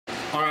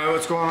All right,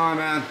 what's going on,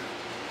 man?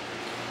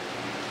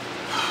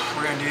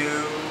 We're gonna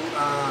do,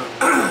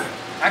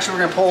 actually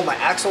we're gonna pull my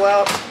axle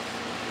out.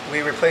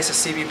 We replaced the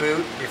CV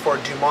boot before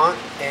Dumont,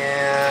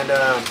 and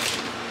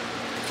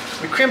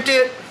we crimped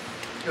it.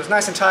 It was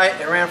nice and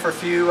tight. It ran for a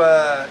few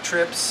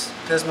trips,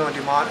 Pismo and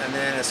Dumont, and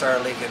then it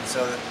started leaking.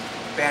 So the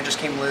band just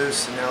came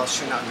loose, and now it's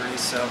shooting out grease.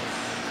 So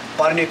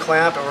bought a new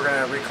clamp, and we're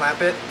gonna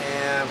reclamp it,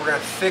 and we're gonna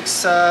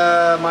fix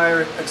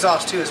my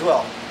exhaust too as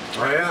well.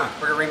 Oh yeah.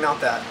 We're gonna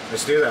remount that.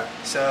 Let's do that.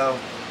 So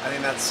I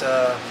think that's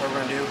what we're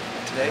gonna do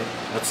today.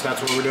 That's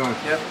what we're doing.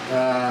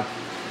 Yep.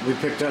 We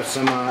picked up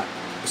some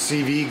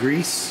CV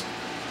grease.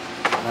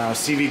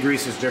 CV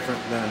grease is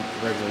different than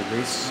regular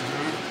grease.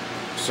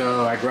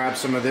 So I grabbed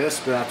some of this,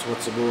 but that's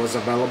what was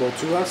available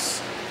to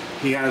us.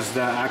 He has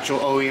the actual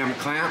OEM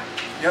clamp.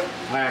 Yep.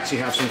 I actually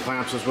have some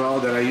clamps as well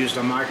that I used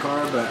on my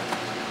car, but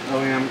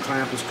OEM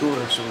clamp is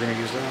cooler, so we're gonna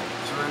use that.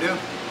 That's what we're gonna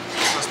do.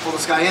 Let's pull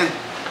this guy in.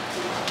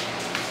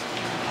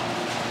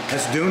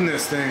 Let's doom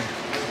this thing.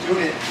 Let's do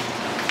it.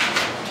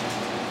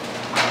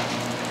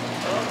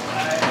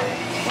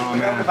 Oh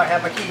man. If I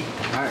have my key.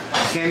 I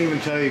can't even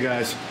tell you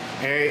guys.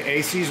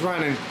 AC's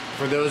running.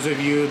 For those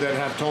of you that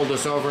have told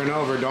us over and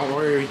over, don't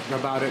worry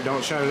about it,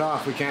 don't shut it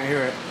off, we can't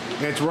hear it.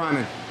 It's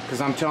running.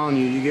 Because I'm telling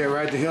you, you get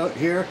right to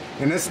here,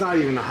 and it's not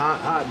even a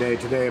hot day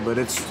today, but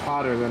it's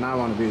hotter than I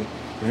want to be.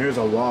 And here's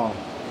a wall.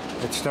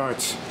 It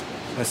starts,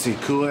 let's see,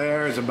 cool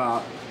air is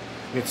about,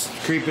 it's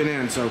creeping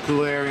in, so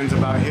cool air ends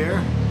about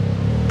here.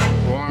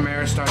 Warm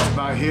air starts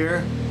about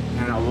here,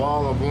 and a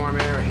wall of warm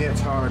air hits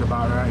hard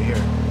about right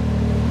here.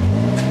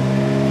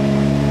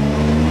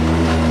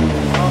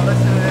 Oh,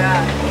 listen to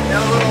that. No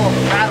little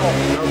rattle.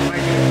 No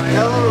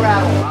little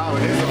rattle. Wow,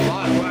 it is a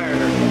lot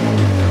quieter.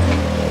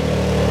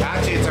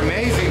 Actually, it's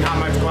amazing how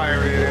much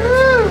quieter it is.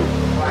 Woo!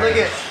 Quiet, Look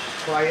at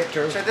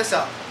quieter. check this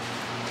out.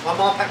 My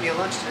mom packed me a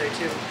lunch today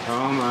too.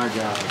 Oh my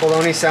god.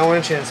 Bologna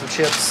sandwich and some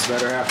chips.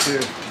 Better have two.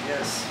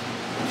 Yes.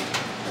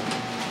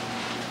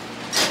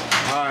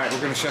 Alright,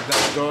 we're going to shut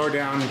that door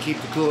down and keep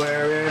the cool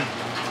air in.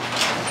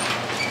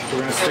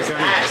 We're going to stick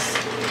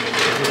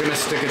we're going to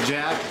stick a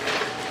jack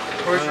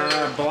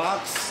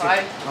blocks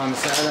on the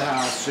side of the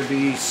house. Should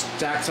be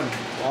stacks of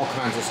all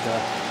kinds of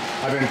stuff.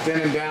 I've been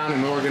thinning down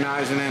and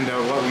organizing into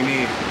what we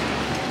need.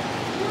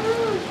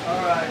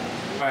 Alright.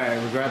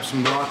 Alright, we grabbed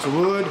some blocks of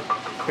wood.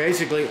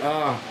 Basically,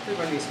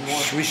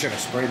 we should have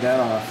sprayed that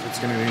off. It's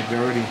going to be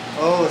dirty.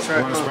 Oh, that's right.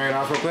 You want to spray it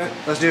off real quick?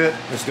 Let's do it.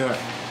 Let's do it.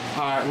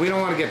 Alright, we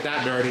don't want to get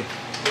that dirty.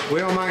 We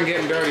don't mind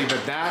getting dirty,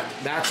 but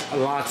that's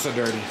lots of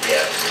dirty.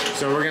 Yeah.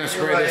 So we're going to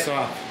spray this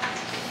off.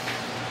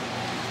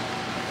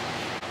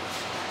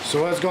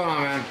 So what's going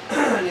on, man?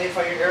 Need to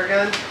find your air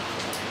gun. Look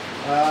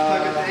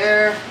at the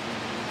air.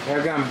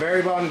 Air gun,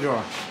 very bottom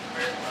drawer.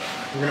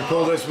 We're going to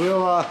pull this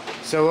wheel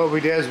off. So what we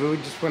did is we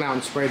just went out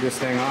and sprayed this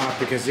thing off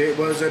because it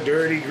was a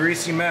dirty,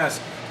 greasy mess.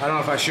 I don't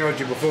know if I showed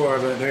you before,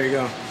 but there you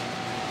go.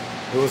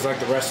 It was like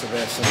the rest of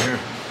this in here.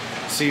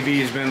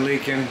 CV's been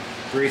leaking,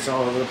 grease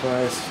all over the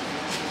place.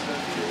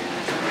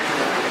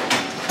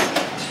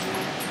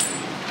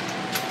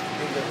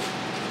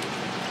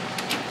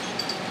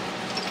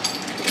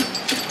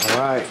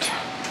 Alright,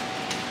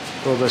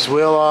 pull this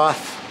wheel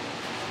off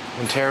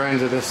and tear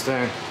into this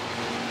thing.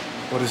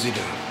 What is he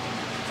doing?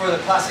 For the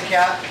plastic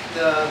cap,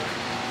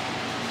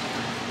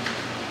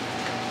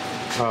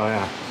 Oh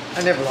yeah.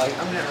 I'm never a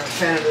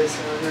fan of this.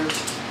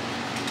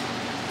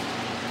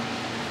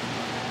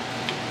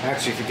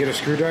 Actually, if you get a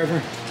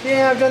screwdriver.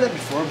 Yeah, I've done that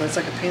before, but it's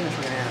like a pain in the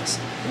freaking ass.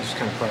 Just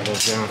kind of pry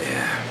those down.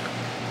 Yeah.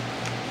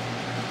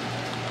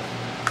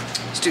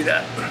 Let's do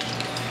that.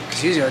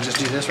 It's easier, I'll just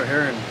do this right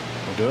here and...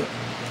 We'll do it?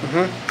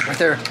 Mm-hmm. Right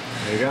there.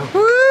 There you go.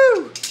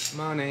 Woo!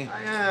 Money.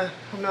 I'm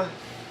not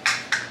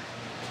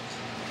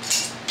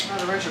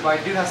a wrencher, but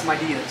I do have some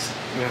ideas.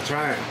 That's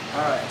right.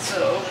 Alright,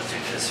 so let's do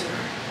this here.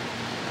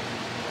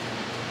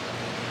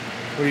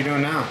 What are you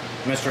doing now,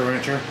 Mr.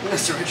 Wrencher?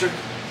 Mr. Wrencher.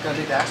 Gotta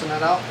take the axle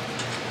nut out.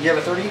 You have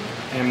a 30?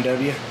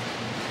 MW.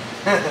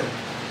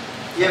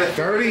 You have a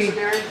 30?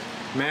 Darin?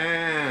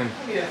 Man.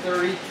 I need a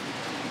 30.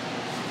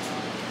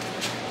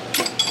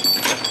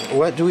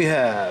 What do we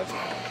have?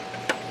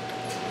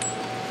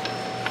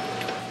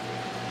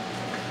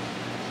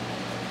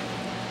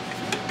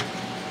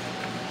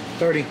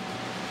 30.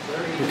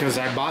 Because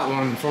I bought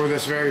one for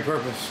this very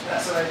purpose.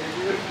 That's what I did,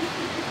 dude.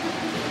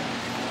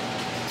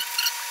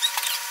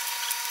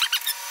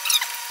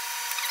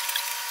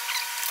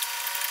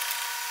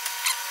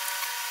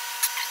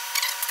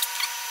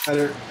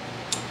 Other.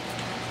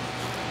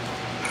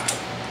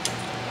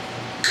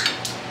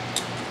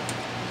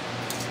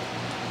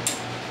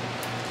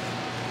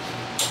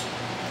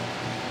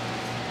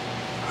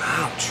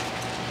 Ouch.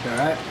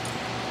 Alright.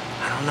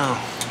 I don't know.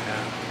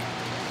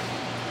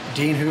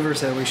 Dean Hoover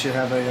said we should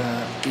have a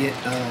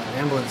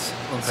ambulance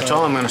on site. I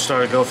told him I'm going to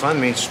start a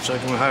GoFundMe so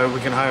we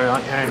can hire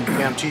an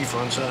EMT for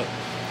on site.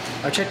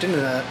 I checked into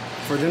that.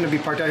 For them to be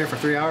parked out here for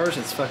 3 hours,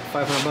 it's $500.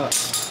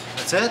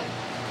 That's it?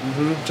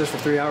 Mm-hmm. Just for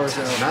 3 hours.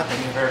 That's nothing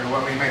compared to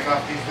what we make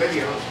off these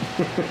videos.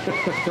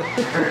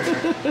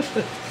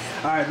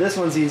 All right, this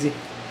one's easy.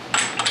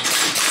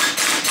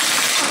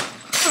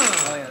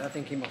 that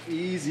thing came off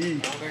easy. I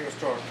don't think it was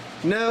torque.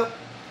 No,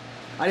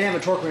 I didn't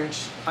have a torque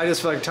wrench. I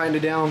just like tightened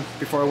it down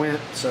before I went,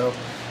 so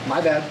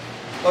my bad.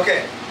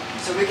 Okay,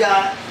 so we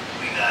got a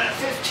 15. We got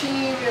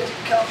to take the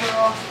caliper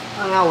off.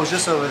 I don't know, it was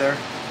just over there.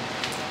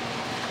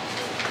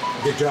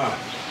 Good job.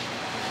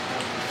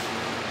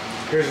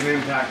 Here's an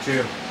impact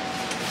too.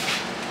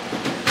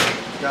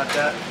 Got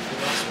that.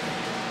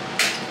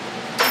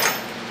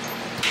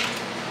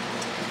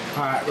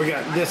 Alright, we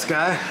got this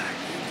guy.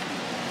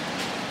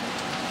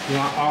 You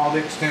want all the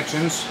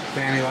extensions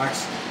Danny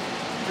likes?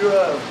 You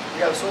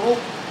got a swivel? You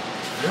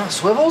don't have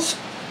swivels?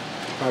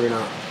 Probably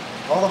not.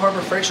 All the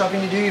Harbor Freight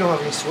shopping you do, you don't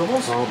have any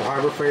swivels? All the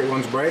Harbor Freight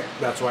ones break,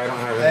 that's why I don't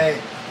have any.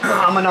 Hey,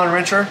 I'm a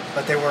non-wrencher,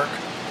 but they work.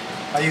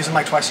 I use them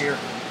like twice a year.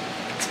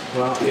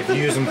 Well, if you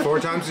use them 4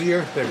 times a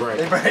year, they break.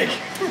 They break.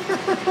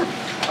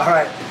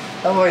 Alright,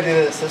 how do I do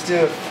this? Let's do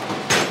it.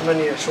 I'm gonna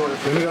need a shorter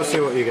 15. Let me go see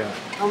what you got.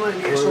 I'm gonna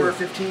need a shorter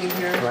 15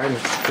 here. Right, and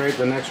straight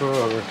the next row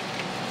over.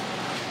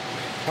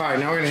 Alright,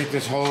 now we're gonna hit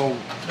this whole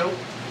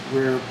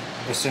rear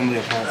assembly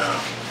apart.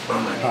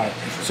 Alright,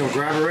 so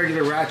grab a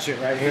regular ratchet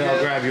right here. I'll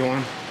grab you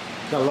one.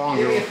 Got a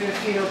longer Give me a one.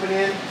 15 open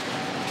in.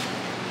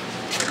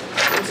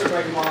 Let's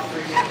break them off for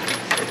you.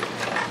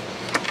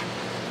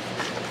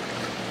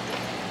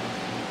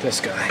 This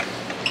guy.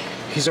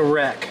 He's a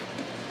wreck.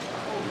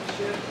 Holy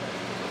shit.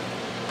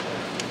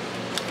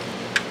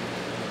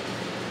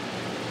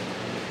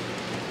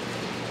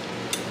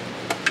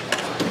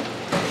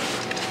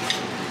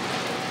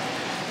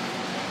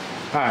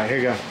 Alright, here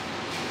you go.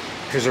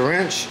 Here's a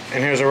wrench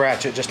and here's a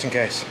ratchet just in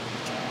case.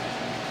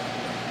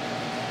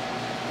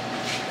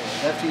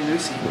 Lefty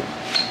loosey.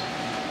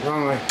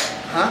 Wrong way.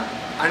 Huh?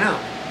 I know.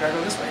 Gotta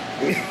go this way.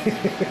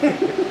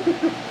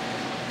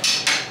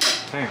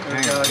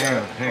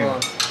 Hang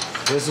on.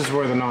 This is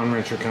where the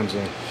non-wrencher comes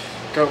in.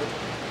 Go.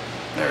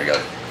 There we go.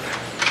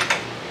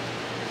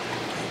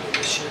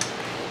 This shit.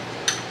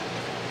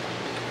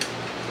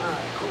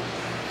 Alright, cool.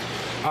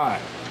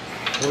 Alright.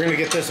 We're gonna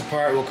get this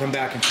apart. We'll come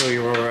back and show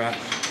you where we're at.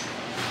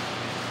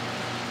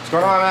 What's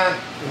going on, man?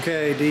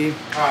 Okay, D.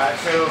 Alright,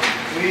 so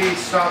we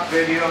stopped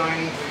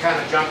videoing. We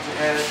kind of jumped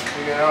ahead.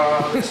 We got,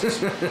 oh, this is,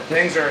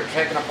 things are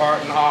taken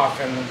apart and off,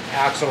 and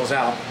axle's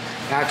out.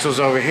 Axle's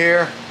over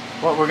here.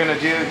 What we're gonna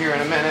do here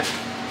in a minute,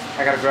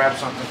 I gotta grab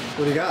something.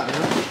 What do you got,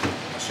 man?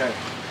 I'll show you.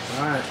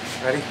 Alright.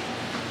 Ready?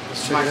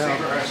 This is my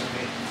favorite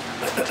recipe.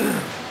 We're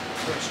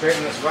gonna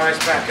straighten this vise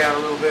back out a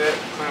little bit,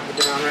 clamp it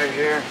down right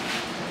here.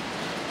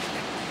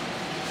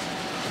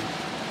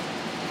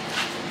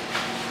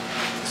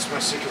 This is my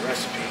secret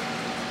recipe.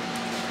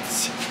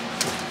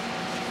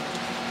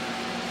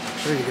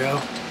 There you go.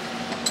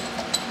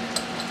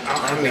 I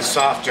don't have any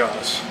soft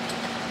jaws.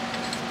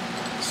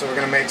 So we're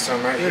gonna make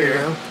some right There here. you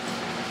go.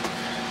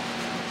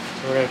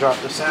 So we're gonna drop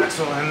this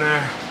axle in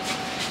there.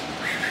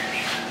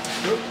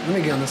 Oop, let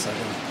me get on this side.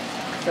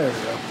 There we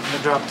go. I'm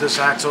gonna drop this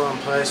axle in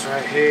place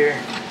right here.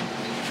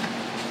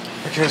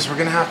 Because we're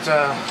gonna have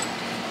to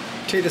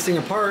Take this thing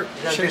apart,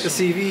 check the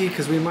CV,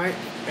 because we might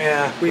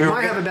we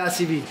might have a bad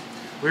CV.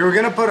 We were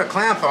gonna put a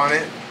clamp on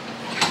it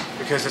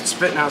because it's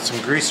spitting out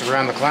some grease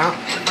around the clamp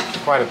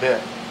quite a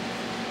bit.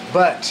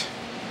 But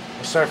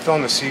we started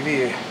filling the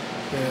CV.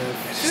 It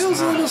feels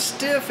a little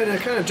stiff and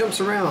it kind of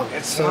jumps around.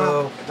 It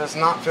does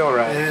not feel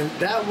right. And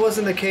that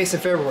wasn't the case in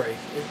February.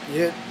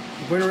 It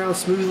went around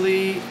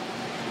smoothly.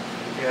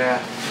 Yeah,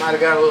 might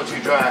have got a little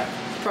too dry.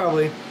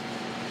 Probably.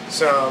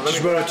 So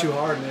Just rode it too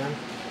hard, man.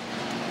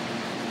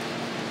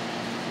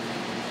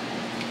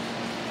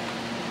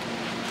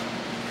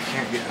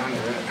 Can't get under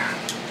it.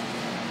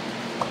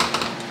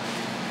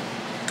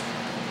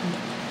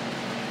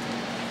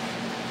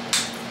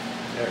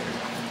 There we go.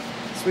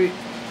 Sweet.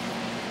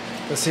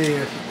 Let's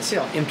see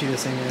how empty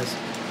this thing is.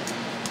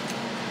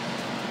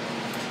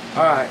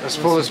 Alright, let's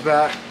pull this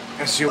back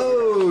and see what.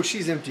 Oh,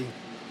 she's empty.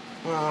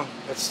 Well,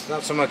 it's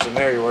not so much in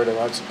there you're worried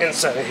about, it's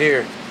inside of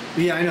here.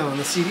 Yeah, I know, on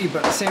the CD, but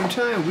at the same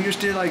time, we just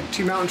did like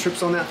 2 mountain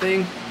trips on that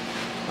thing.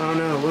 I don't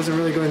know, it wasn't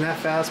really going that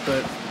fast,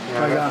 but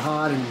I got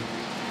hot and...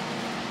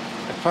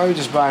 I'd probably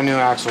just buy a new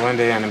axle one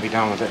day and be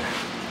done with it.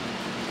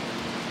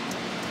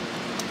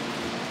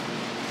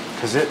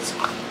 Cause it's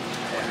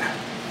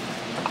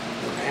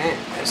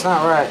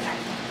not right.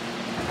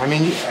 I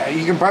mean,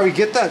 you can probably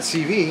get that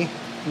CV.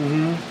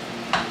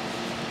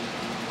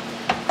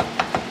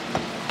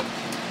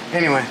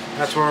 Anyway,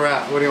 that's where we're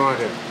at. What do you want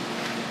to do?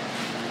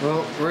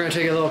 Well, we're going to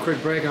take a little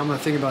quick break. I'm going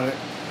to think about it.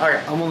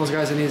 Okay. I'm one of those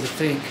guys that needs to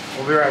think.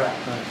 We'll be right back.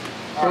 All right.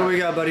 What do we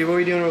got, buddy? What are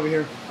we doing over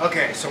here?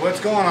 Okay, so what's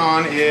going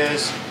on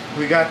is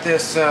we got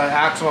this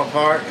axle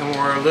apart and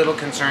we're a little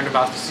concerned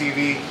about the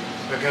CV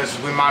because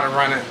we might have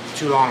run it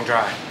too long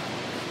dry.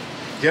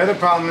 The other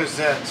problem is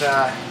that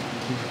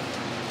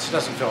this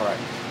doesn't feel right.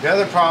 The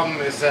other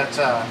problem is that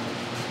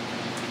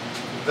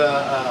the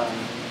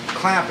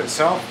clamp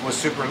itself was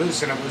super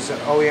loose and it was an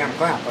OEM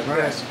clamp like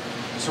this.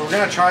 So we're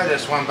gonna try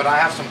this one, but I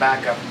have some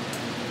backup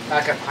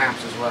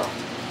clamps as well.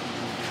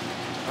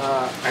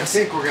 I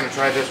think we're gonna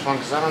try this one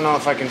because I don't know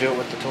if I can do it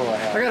with the tool I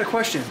have. I got a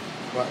question.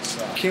 What's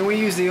that? Can we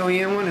use the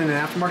OEM one and an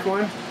aftermarket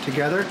one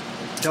together?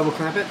 Double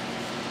clamp it?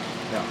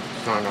 Yeah,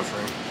 it's not enough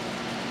room.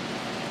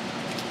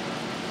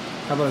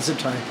 How about a zip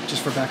tie,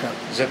 just for backup?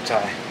 Zip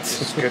tie.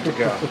 It's good to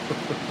go.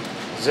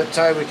 Zip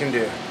tie we can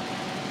do.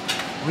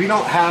 We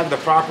don't have the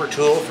proper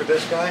tool for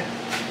this guy.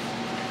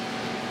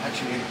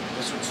 Actually,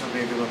 this would still be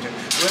a good one too.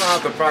 We don't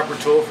have the proper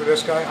tool for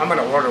this guy. I'm going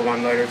to order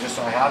one later just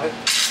so I have it.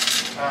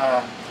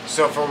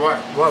 So for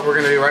what we're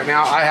going to do right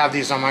now, I have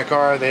these on my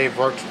car. They've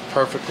worked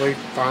perfectly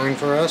fine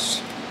for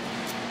us.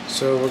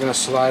 So we're going to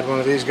slide one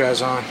of these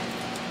guys on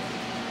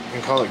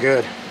and call it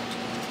good.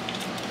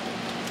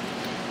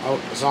 Oh,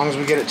 as long as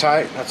we get it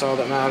tight, that's all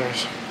that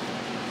matters.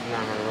 Now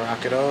I'm going to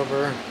rock it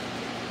over.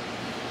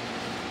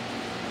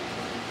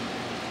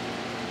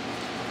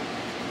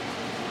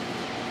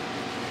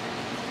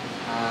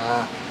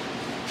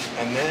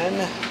 And then,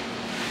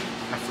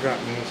 I forgot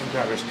some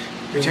drivers.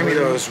 Give me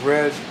those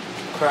red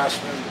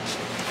Craftsman.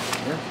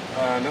 Here?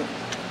 Nope.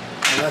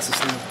 Oh, that's the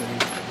same thing.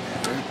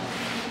 Yeah.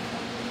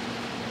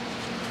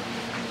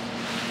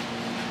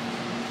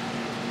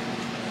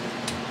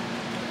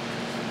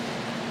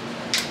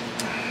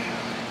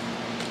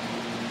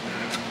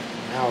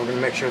 Now we're going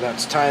to make sure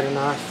that's tight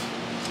enough.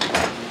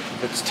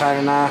 If it's tight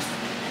enough,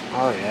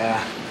 oh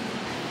yeah.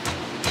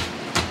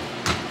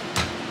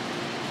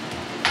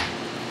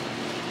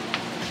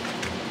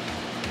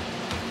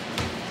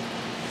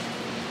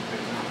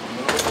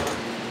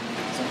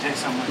 Take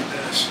something like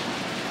this,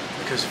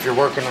 because if you're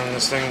working on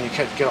this thing and you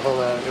get a hold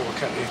of it, it will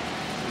cut you.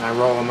 And I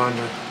roll them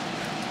under, and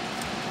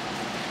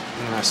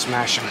then I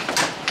smash them.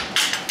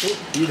 Oh,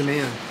 you the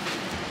man.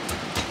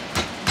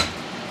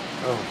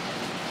 Oh.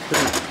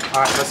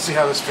 All right, let's see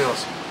how this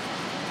feels.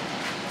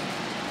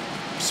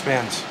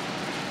 Spins.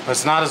 But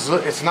it's not as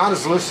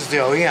loose as the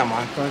OEM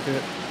one. Fuck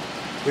it.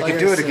 We Like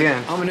could do I it said,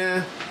 again. I'm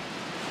gonna,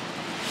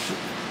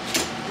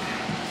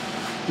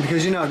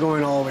 because you're not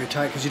going all the way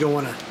tight because you don't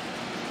want to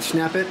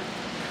snap it.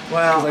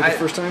 Well, like the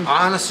first time?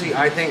 Honestly,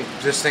 I think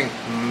this thing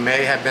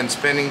may have been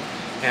spinning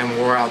and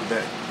wore out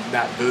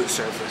that boot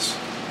surface.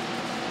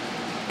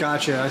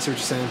 Gotcha, I see what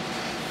you're saying.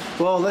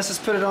 Well, let's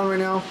just put it on right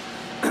now.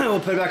 We'll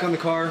put it back on the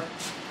car.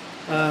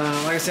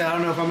 Like I said, I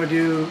don't know if I'm going to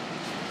do...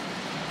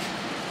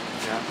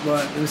 Yeah.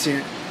 But let me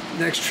see.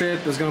 Next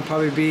trip is going to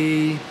probably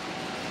be...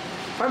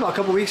 Probably about a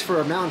couple weeks for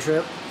a mountain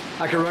trip.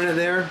 I can run it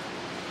there.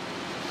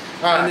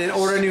 And then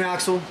order a new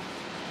axle.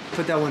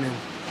 Put that one in.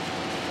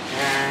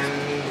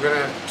 And we're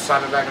going to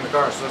slide it back in the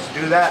car. So let's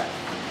do that.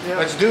 Yeah.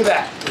 Let's do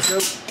that. Let's go.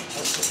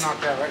 Let's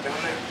knock that right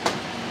down there.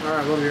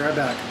 Alright, we'll be right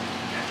back.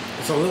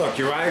 So look,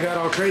 Uriah got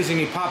all crazy and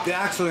he popped the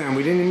axle in.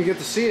 We didn't even get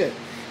to see it.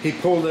 He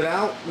pulled it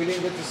out. We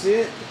didn't get to see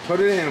it. Put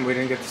it in. We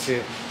didn't get to see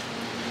it.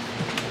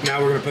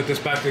 Now we're going to put this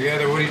back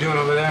together. What are you doing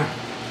over there?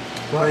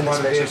 What part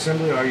of the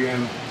assembly are you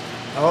in?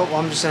 Oh, well,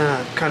 I'm just going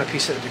to kind of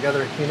piece it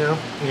together, you know?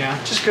 Yeah.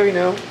 Just go, you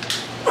know.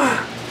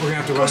 We're going to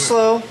have to go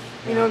slow.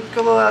 You know,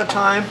 go a little out of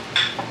time.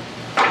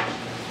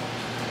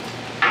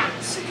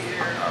 Let's see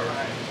here.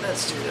 Alright,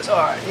 let's do this.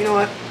 Alright, you know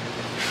what?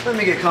 Let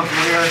me get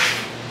comfortable here.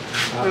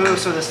 Move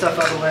some of this stuff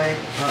out of the way.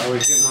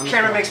 He's getting on the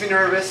Camera makes me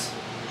nervous.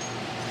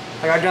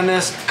 Like I've done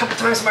this a couple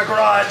times in my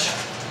garage,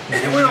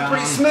 and it went out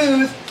pretty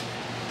smooth.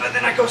 But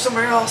then I go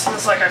somewhere else, and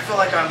it's like I feel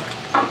like I'm.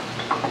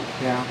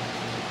 Yeah. I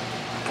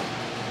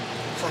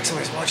feel like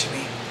somebody's watching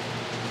me.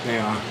 They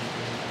are.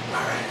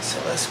 All right, so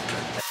let's put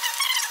that.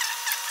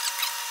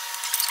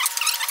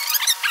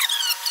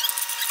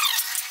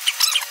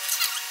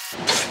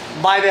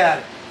 My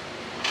bad.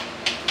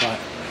 What?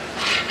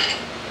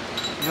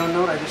 You don't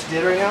know what I just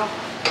did right now? I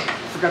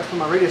forgot to put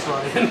my radius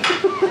rod in.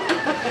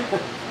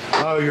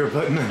 Oh, you were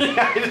putting it.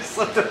 Yeah, I just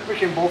slipped a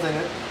freaking bolt in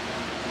it.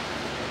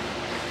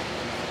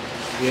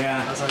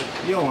 Yeah. I was like,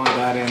 you don't want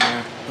that in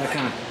there. That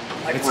kind of.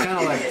 Like It's kind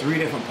of like 3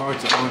 different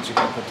parts at once you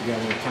got to put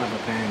together. It's kind of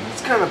a pain.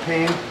 it's kind of a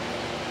pain.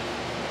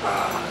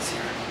 Let's see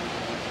here.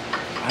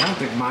 I don't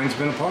think mine's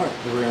been apart,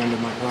 the rear end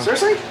of my car.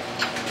 Seriously?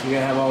 You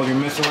gotta have all your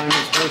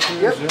misalignment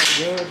spacers.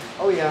 Yep. Good.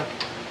 Oh yeah.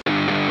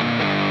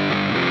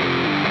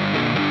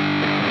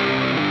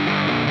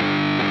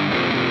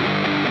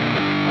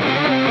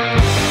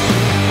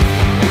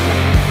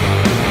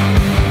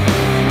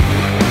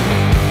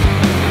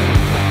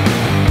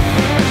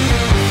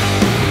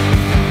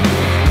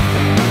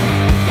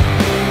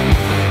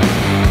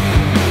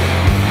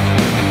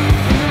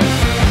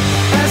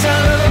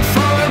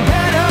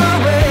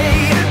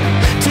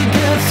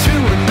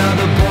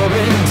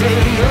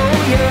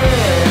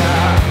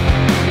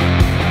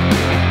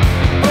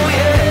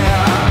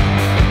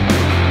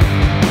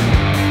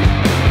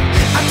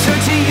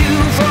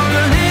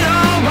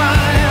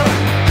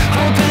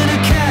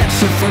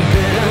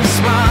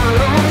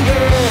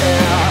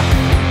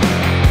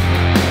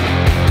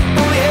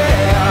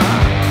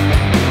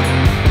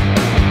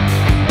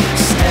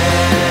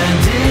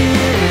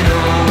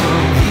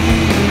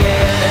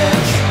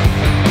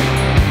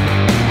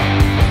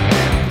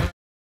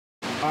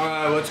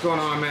 What's going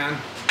on, man?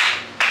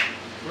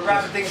 We're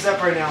wrapping things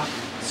up right now.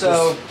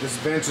 So this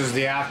bench is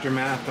the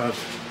aftermath of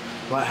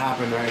what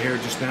happened right here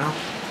just now.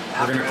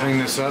 We're gonna clean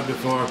this up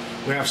before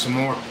we have some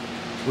more.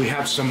 We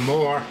have some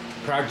more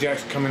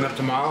projects coming up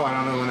tomorrow. I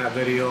don't know when that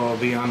video will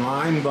be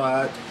online,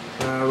 but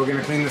We're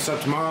gonna clean this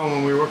up tomorrow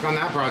when we work on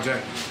that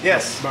project.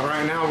 Yes. But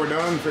right now we're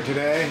done for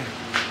today.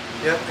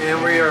 Yep,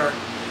 and we are,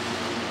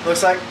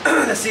 looks like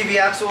the CV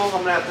axle,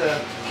 I'm gonna have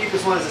to keep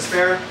this one as a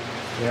spare.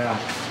 Yeah.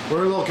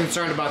 We're a little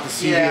concerned about the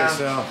CV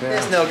itself. Yeah.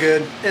 It's no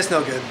good. It's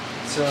no good.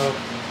 So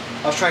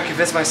I was trying to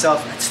convince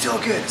myself, it's still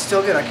good, it's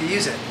still good, I can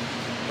use it.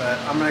 But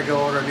I'm gonna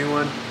go order a new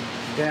one.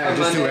 Yeah,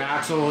 just do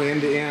axle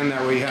end to end,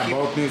 that way you have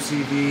both new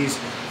CVs,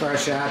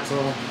 fresh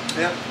axle.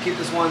 Yep, keep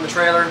this one in the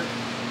trailer,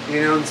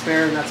 you know, in the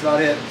spare, and that's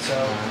about it. So,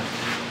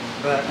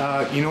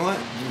 but you know what?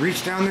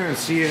 Reach down there and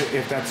see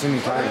if that's any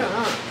tighter.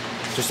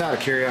 Just out of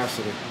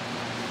curiosity.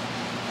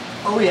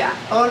 Oh yeah.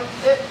 Oh,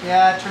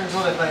 yeah, it turns a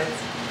little bit, but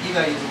you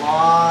gotta use a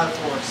lot of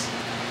force.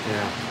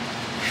 Yeah.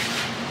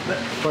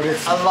 But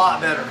it's a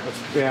lot better.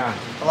 Yeah.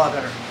 A lot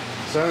better.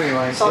 So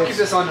anyway. So I'll keep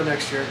this on to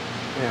next year.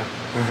 Yeah.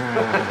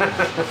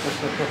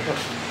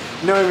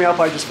 Knowing me, I'll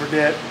probably just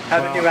forget.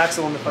 Have a new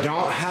axle on the front.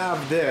 Don't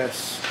have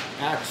this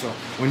axle.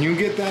 When you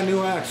get that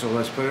new axle,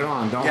 let's put it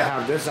on. Don't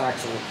have this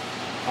axle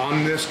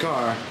on this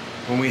car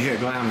when we hit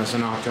Glamis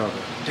in October.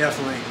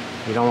 Definitely.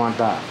 You don't want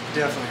that.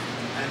 Definitely.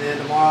 And then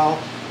tomorrow,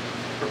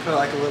 we'll put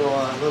like a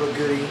little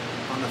goodie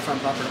on the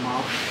front bumper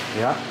tomorrow.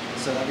 Yeah.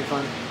 So that'll be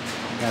fun.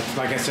 That's,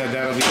 like I said,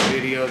 that'll be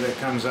a video that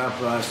comes up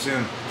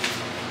soon.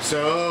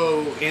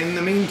 So in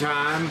the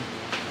meantime,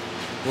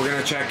 we're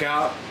gonna check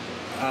out.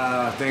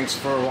 Thanks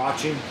for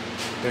watching.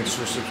 Thanks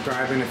for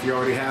subscribing if you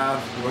already have.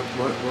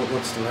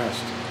 What's the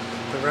rest?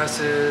 The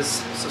rest is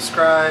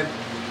subscribe,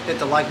 hit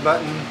the like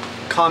button,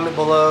 comment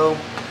below,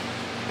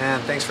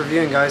 and thanks for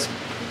viewing, guys.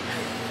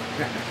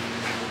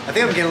 I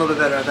think I'm getting a little bit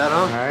better at that,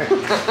 huh? All right.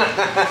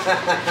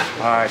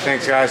 All right.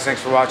 Thanks, guys.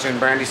 Thanks for watching.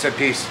 Brandi said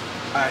peace.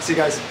 All right. See you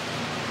guys.